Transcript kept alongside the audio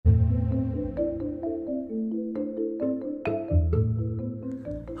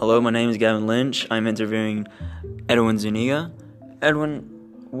Hello, my name is Gavin Lynch. I'm interviewing Edwin Zuniga. Edwin,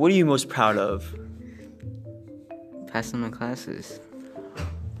 what are you most proud of? Passing my classes.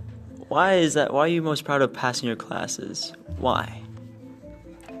 Why is that? Why are you most proud of passing your classes? Why?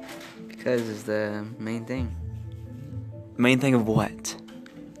 Because it's the main thing. Main thing of what?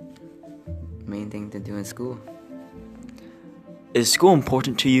 Main thing to do in school. Is school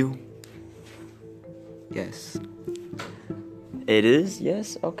important to you? Yes. It is?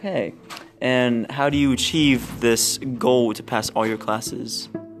 Yes? Okay. And how do you achieve this goal to pass all your classes,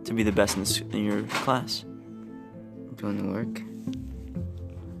 to be the best in your class? Doing the work.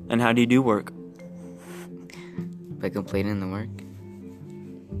 And how do you do work? By completing the work.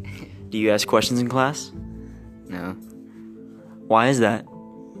 Do you ask questions in class? No. Why is that?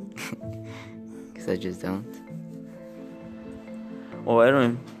 Because I just don't. Well,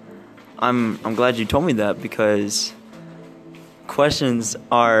 Edwin, I'm glad you told me that because questions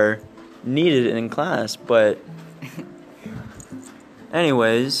are needed in class, but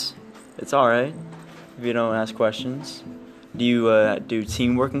anyways, it's alright if you don't ask questions. Do you do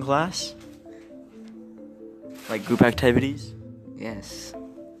teamwork in class? Like group activities? Yes,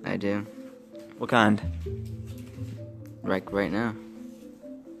 I do. What kind? Right now.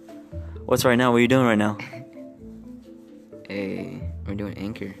 What's right now? What are you doing right now? We're doing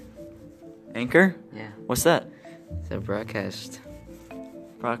Anchor. Anchor? Yeah. What's that? It's a broadcast.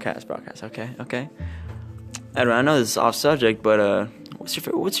 Broadcast. Okay. Edwin, I know this is off subject, but what's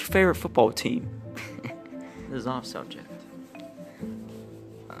your favorite football team? This is off subject.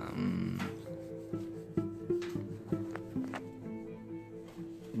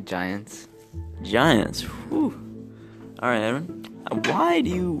 Giants. Giants. Whew. All right, Edwin. Why do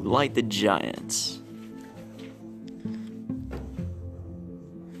you like the Giants?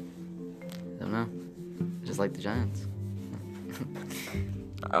 I don't know. I just like the Giants.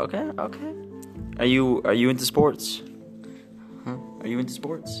 Okay. Are you into sports? Huh? Are you into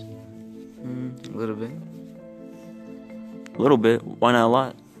sports? A little bit. A little bit. Why not a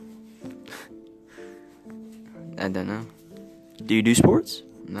lot? I don't know. Do you do sports?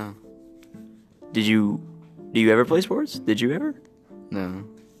 No. Do you ever play sports? Did you ever? No.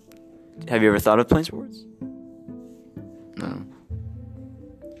 Have you ever thought of playing sports? No.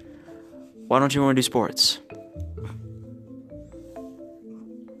 Why don't you want to do sports?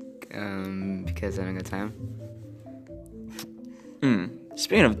 Because I don't got time.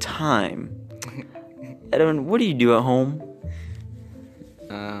 Speaking of time, Edwin, what do you do at home?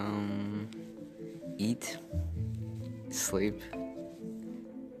 Eat, sleep,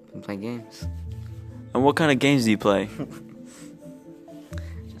 and play games. And what kind of games do you play?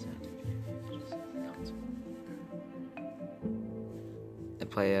 I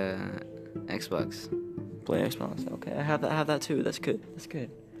play Xbox. Play Xbox. Okay, I have that too. That's good.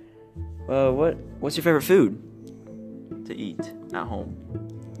 What's your favorite food to eat at home?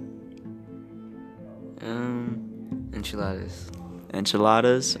 Enchiladas.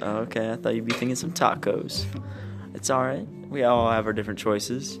 Enchiladas. Okay, I thought you'd be thinking some tacos. It's all right. We all have our different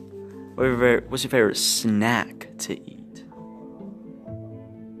choices. What's your favorite snack to eat?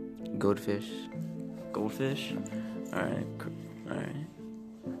 Goldfish. Goldfish. All right.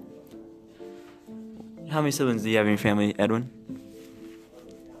 How many siblings do you have in your family, Edwin?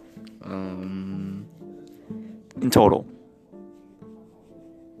 In total.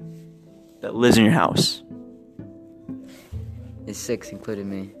 That lives in your house. It's 6, including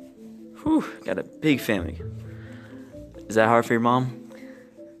me. Whew, got a big family. Is that hard for your mom?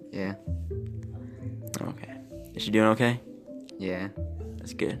 Yeah. Okay. Is she doing okay? Yeah.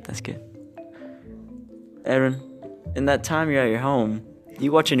 That's good. Edwin, in that time you're at your home, do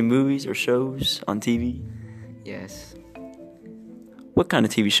you watch any movies or shows on TV? Yes. What kind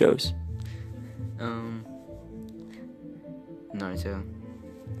of TV shows? Naruto.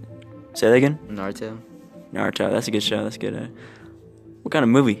 Say that again? Naruto. That's a good show. That's good. What kind of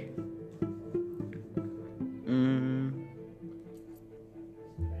movie?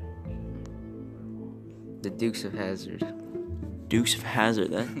 The Dukes of Hazzard. Dukes of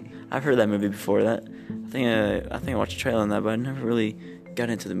Hazzard. I've heard that movie before. I think I watched a trailer on that, but I never really got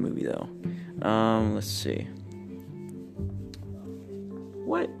into the movie though. Let's see.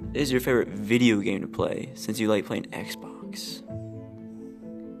 What is your favorite video game to play since you like playing Xbox?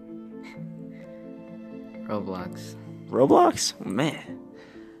 Roblox. Roblox? Man,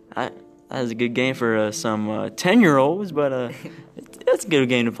 that is a good game for some 10-year-olds, but it's a good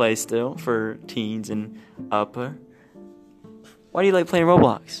game to play still for teens and upper. Why do you like playing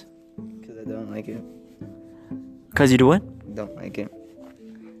Roblox? Because I don't like it. Because you do what? Don't like it.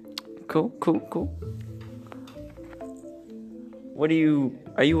 Cool.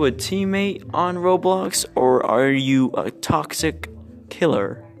 Are you a teammate on Roblox or are you a toxic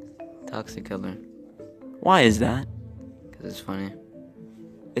killer? Toxic killer. Why is that? Because it's funny.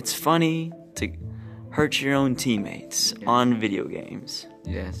 It's funny to hurt your own teammates on video games.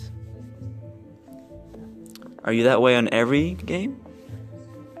 Yes. Are you that way on every game?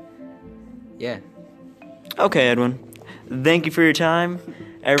 Yeah. Okay, Edwin. Thank you for your time.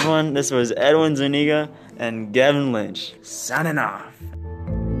 Everyone, this was Edwin Zuniga and Gavin Lynch signing off.